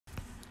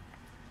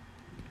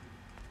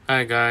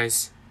Hi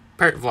guys,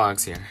 Part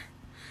Vlogs here.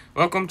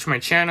 Welcome to my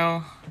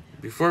channel.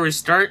 Before we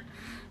start,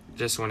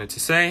 just wanted to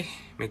say,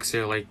 make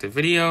sure you like the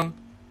video,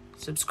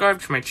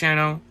 subscribe to my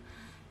channel.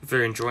 If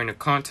you're enjoying the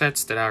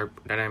contents that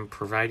I'm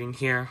providing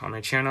here on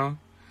my channel,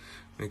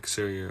 make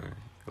sure you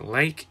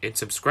like and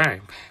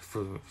subscribe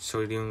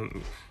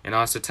and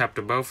also tap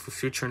the bell for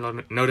future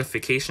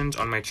notifications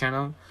on my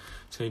channel,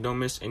 so you don't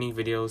miss any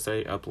videos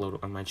that I upload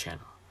on my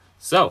channel.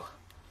 So,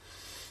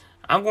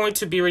 I'm going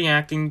to be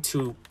reacting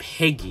to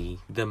Piggy,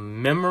 the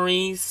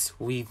memories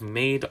we've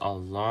made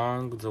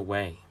along the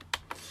way.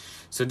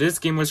 So this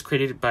game was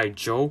created by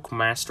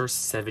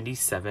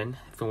JokeMaster77.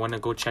 If you want to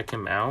go check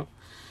him out,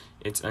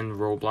 it's on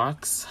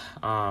Roblox.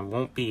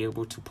 Won't be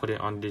able to put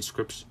it on the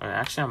description.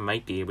 Actually, I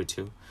might be able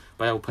to,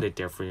 but I will put it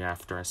there for you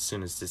after, as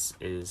soon as this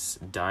is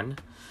done.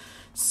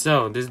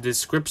 So this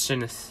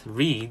description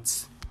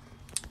reads: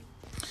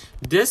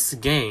 this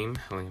game.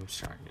 I'm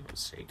sorry, it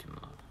was shaking.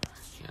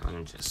 Yeah, let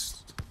me just.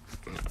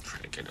 I'm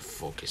trying to get it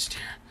focused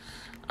here.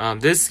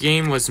 This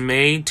game was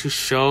made to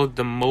show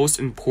the most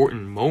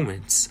important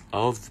moments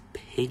of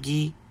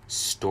Piggy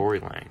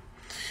storyline.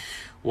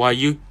 While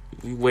you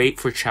wait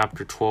for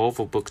chapter 12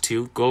 of book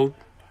 2, go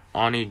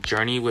on a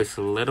journey with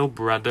little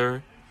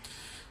brother,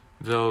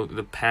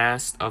 the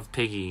past of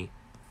Piggy.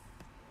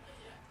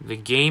 The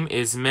game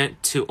is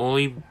meant to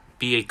only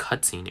be a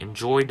cutscene.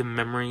 Enjoy the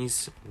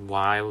memories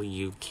while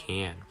you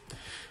can.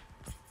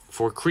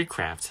 For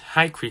Creekcraft.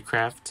 Hi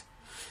Creekcraft.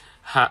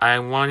 I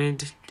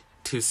wanted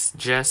to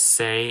just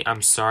say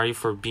I'm sorry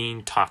for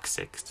being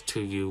toxic to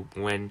you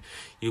when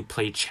you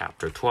played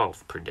Chapter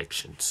 12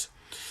 predictions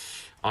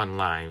on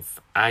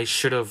live. I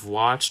should have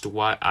watched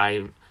what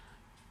I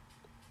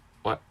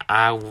was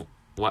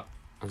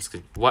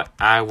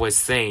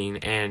saying,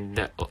 and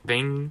the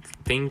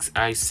things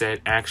I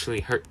said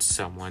actually hurt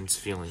someone's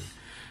feeling.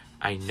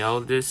 I know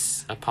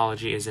this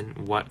apology isn't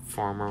what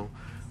formal,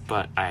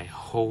 but I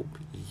hope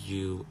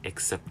you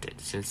accept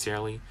it.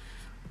 Sincerely,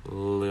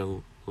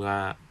 _script,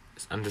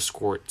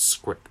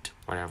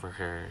 whatever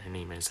her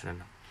name is, I don't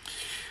know.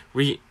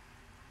 We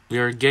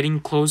are getting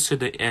close to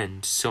the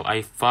end, so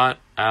I thought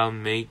I'll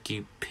make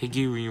a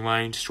Piggy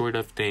rewind sort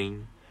of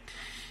thing.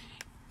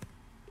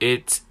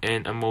 It's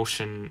an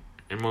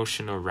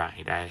emotional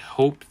ride. I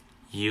hope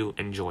you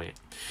enjoy it.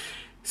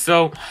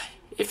 So,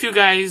 if you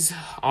guys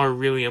are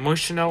really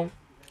emotional,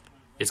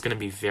 it's gonna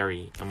be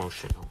very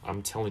emotional.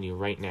 I'm telling you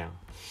right now.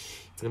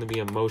 It's gonna be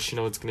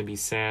emotional. It's gonna be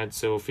sad.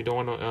 So if you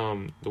don't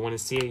want to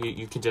see it,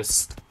 you can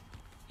just,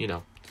 you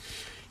don't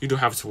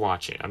have to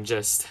watch it. I'm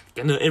just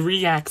gonna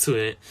react to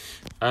it,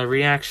 a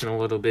reaction a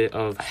little bit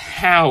of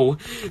how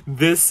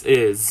this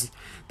is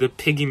the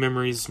Piggy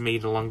memories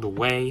made along the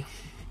way,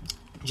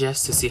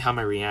 just to see how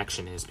my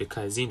reaction is,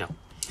 because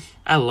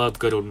I love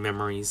good old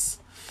memories.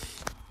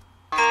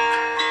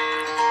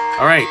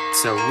 All right,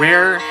 so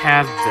where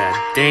have the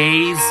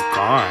days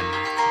gone?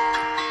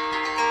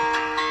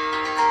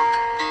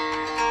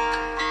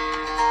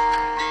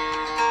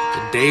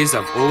 Days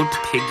of old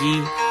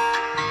Piggy,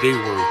 they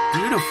were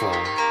beautiful.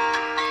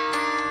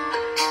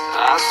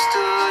 I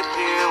stood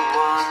here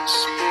once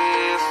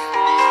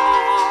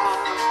before.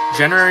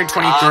 January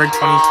 23rd,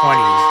 2020.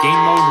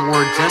 Game Mode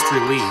War just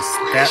released.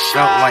 That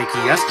felt like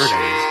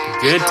yesterday.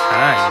 Good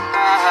times.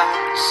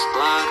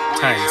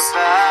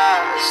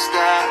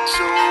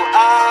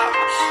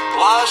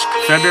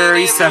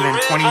 February 7,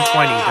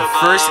 2020. The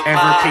first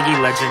ever Piggy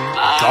legend,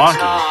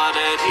 Doggy.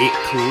 A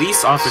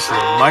police officer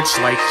much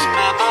like you.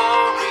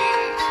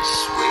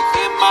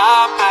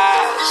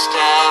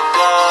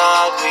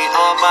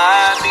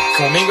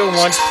 Flamingo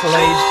once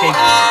played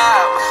Piggy.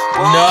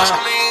 Not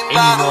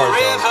anymore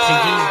though.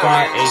 Piggy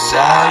got a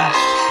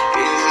large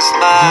boost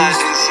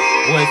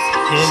with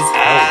his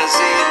help.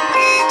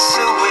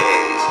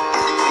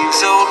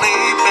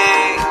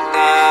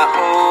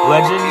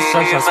 Legends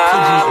such as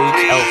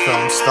PGHL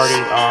films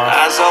started off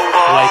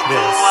like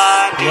this.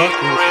 Look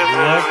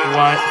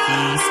what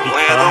he's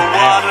become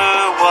now.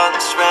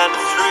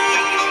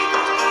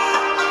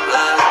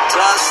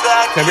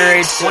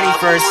 February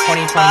 21st,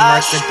 2020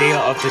 marks the day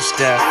of the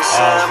death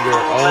of your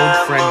old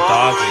friend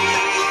Doggy.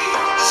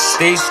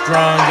 Stay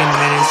strong and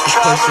manage to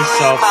push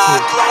yourself to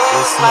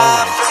this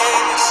moment.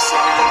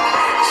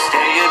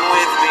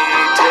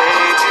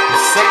 The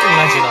second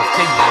legend of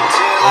Piggy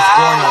was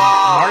born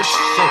on March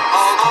 6,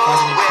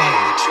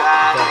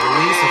 2020, the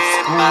release of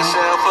School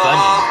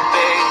Bunny.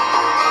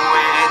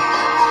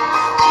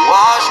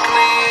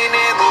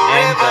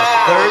 And the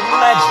third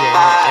legend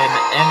and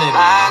enemy,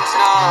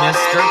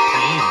 Mr.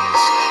 Bean,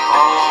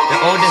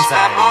 the old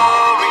design. We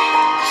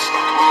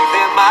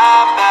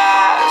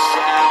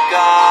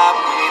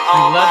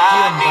left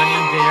you and Bunny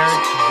there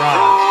to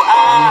rot.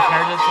 You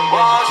inherited some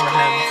legend for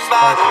him,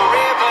 Sparkle.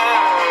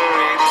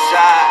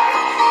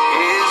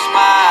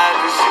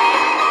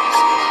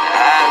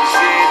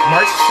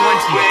 March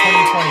 20th,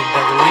 2020,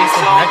 the release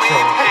of Metro,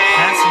 The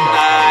Passing of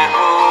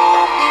Bunny.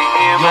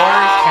 Your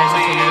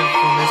hesitated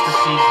for Mr.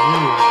 P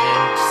grew,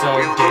 and so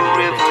did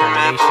your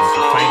determination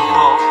to find him.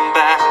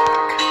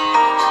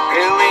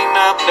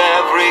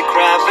 Every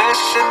crevice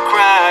twist and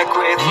crack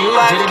with You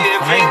didn't life-giving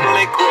find him,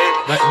 liquid.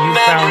 but you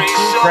found Memories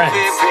two so friends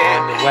vivid.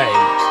 on the way,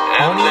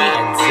 Pony then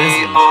and we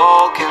Zizzy.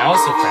 all can I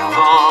also move found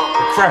on.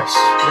 the crush.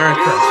 You're a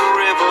Feel crush. the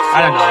river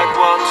I don't flow know. like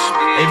once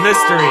A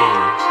mystery.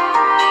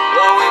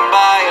 blowing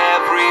by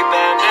every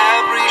bend,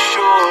 every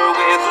shore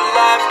with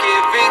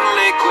life-giving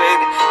liquid.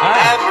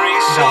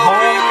 Memories The so home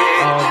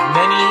vivid. of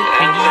many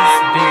And Piggy's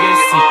then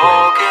biggest we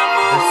all secret, can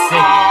the move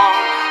city. on.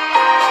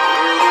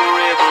 Will the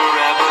river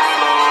ever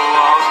flow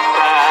on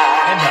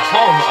back? And the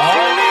home of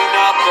Filling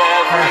up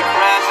every her.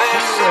 crevice She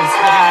was and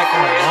hidden crack for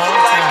a with long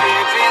time.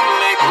 life-giving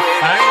liquid.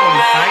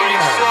 finally find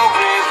Memories her. so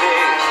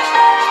vivid.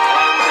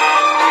 And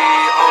then we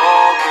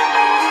all can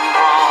move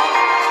on.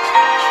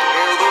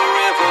 Will the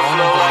river One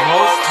flow of the like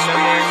most once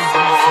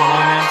memorable before?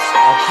 moments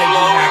of Piggy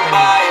Flowing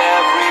by happened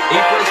every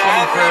April bend,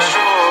 every 21st,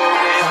 shore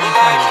with 2020,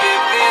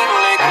 life-giving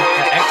at liquid.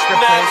 the Extra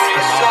Place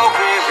Memories so Mall.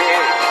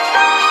 vivid.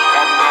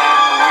 And then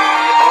we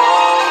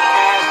all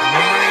can The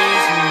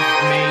memories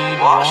we've made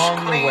wash along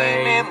the clean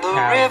way in the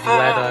have river,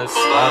 led us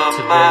up but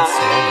to my this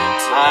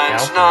moment.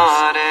 mind's Now,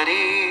 not at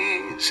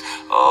ease.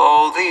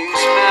 All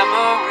these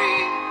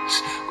memories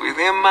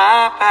within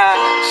my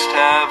past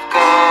have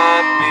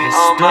got me the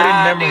on distorted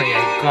my memory I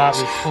knees. got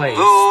replaced.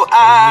 Though A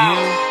I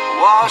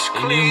wash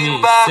new clean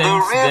me. by the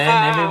Since river,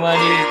 then,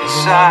 everybody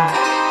inside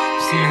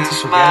seemed to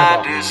is forget my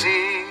about me.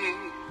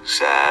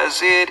 disease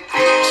as it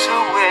eats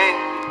away.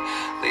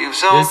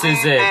 Leaves This only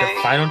is it, the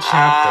pain. final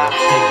chapter of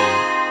Piggy.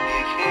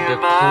 Hear The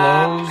my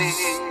close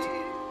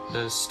plea.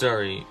 the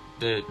story.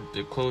 The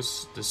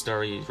close the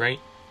story, right?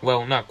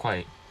 Well, not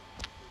quite.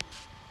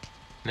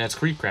 And that's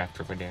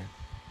Creepcraft over there.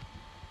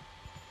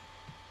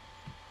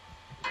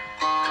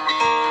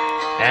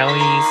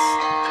 Alleys,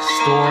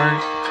 store,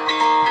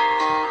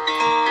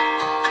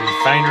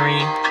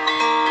 refinery,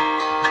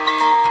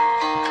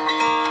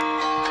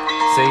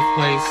 safe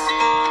place,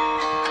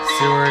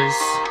 sewers,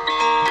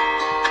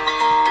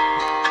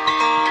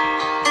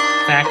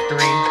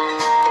 factory,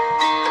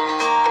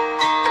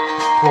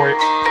 port,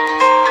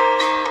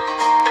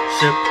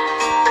 ship,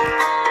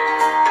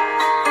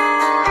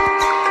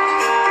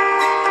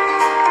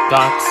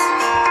 docks,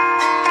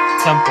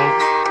 temple,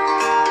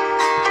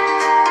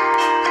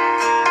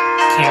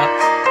 camp,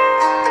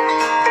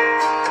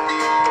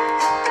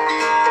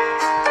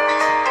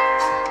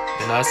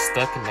 and us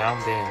stuck down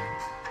there.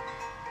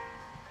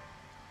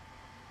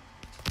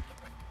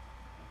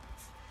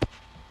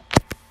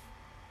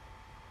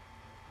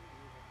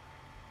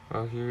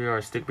 Well, here we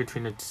are, stick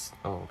between the...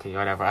 Oh, okay,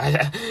 whatever.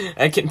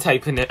 I can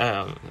type in it.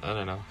 I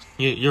don't know.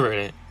 You read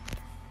it.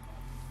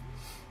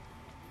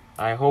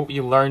 I hope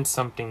you learned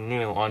something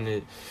new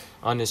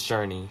on this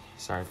journey.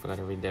 Sorry, I forgot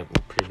to read that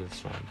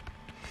previous one.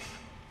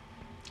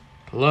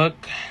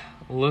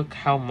 Look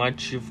how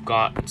much you've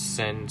got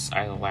since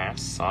I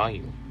last saw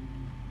you.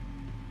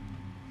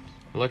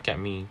 Look at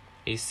me.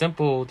 A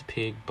simple old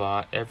pig,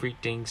 but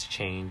everything's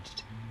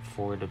changed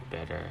for the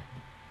better.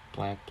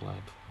 Black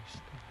blood.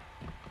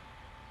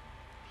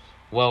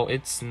 Well,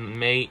 it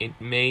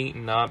may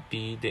not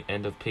be the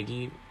end of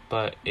Piggy,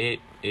 but it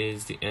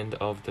is the end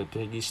of the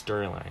Piggy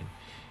storyline.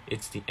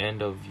 It's the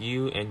end of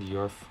you and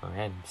your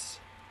friends.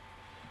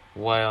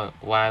 While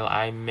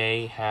I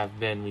may have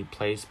been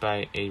replaced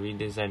by a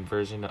redesigned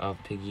version of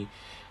Piggy,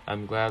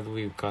 I'm glad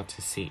we got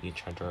to see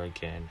each other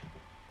again.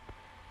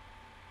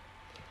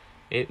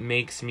 It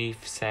makes me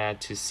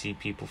sad to see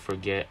people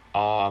forget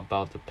all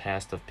about the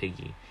past of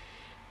Piggy.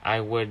 I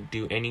would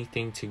do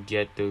anything to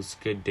get those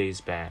good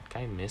days back.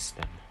 I miss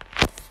them.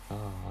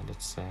 Oh,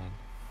 that's sad.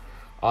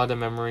 All the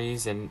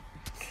memories and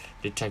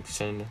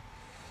detection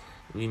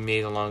we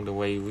made along the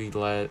way, we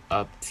led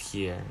up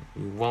here.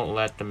 We won't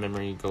let the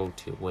memory go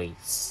to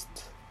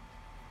waste.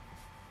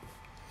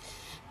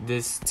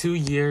 This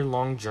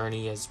 2-year-long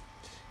journey has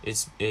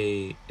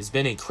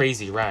been a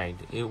crazy ride.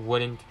 It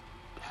wouldn't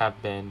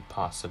have been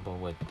possible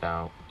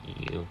without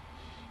you.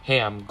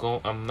 Hey, I'm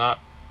not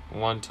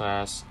one to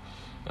ask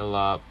a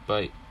lot,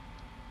 but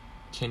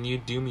can you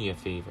do me a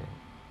favor?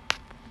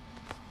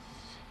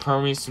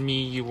 Promise me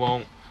you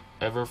won't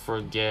ever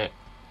forget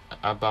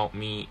about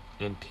me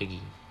and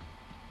Piggy.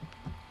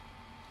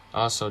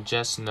 Also,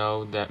 just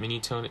know that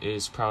Minitone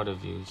is proud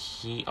of you.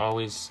 He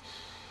always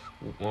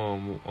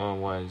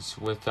was.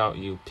 Without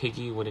you,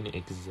 Piggy wouldn't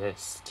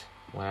exist.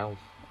 Wow.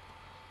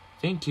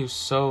 Thank you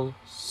so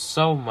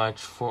much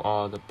for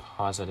all the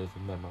positive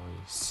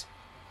memories.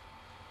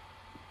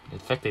 In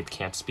fact, they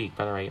can't speak,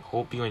 but alright.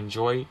 Hope you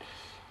enjoyed.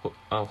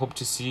 Hope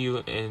to see you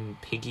in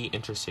Piggy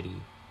Intercity.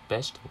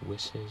 Best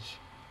wishes.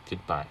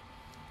 Goodbye.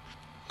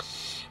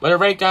 But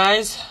alright,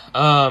 guys.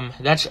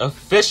 That's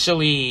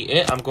officially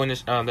it.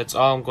 That's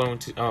all I'm going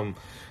to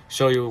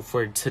show you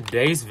for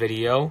today's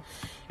video.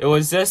 It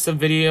was just a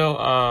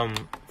video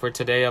for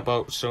today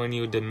about showing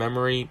you the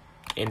memory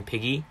in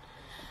Piggy.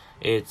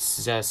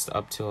 It's just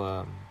up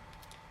to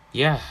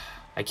yeah,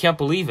 I can't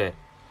believe it.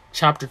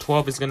 Chapter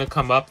 12 is gonna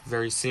come up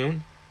very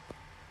soon.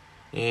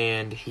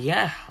 And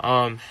yeah,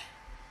 it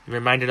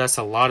reminded us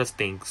a lot of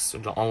things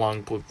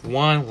along book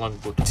 1, along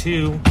book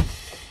 2.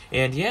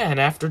 And yeah, and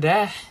after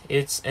that,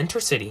 it's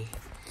Intercity.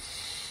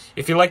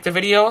 if you like the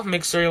video,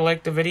 make sure you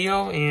like the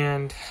video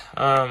and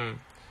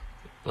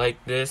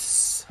like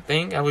this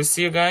thing. I will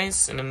see you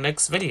guys in the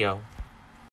next video.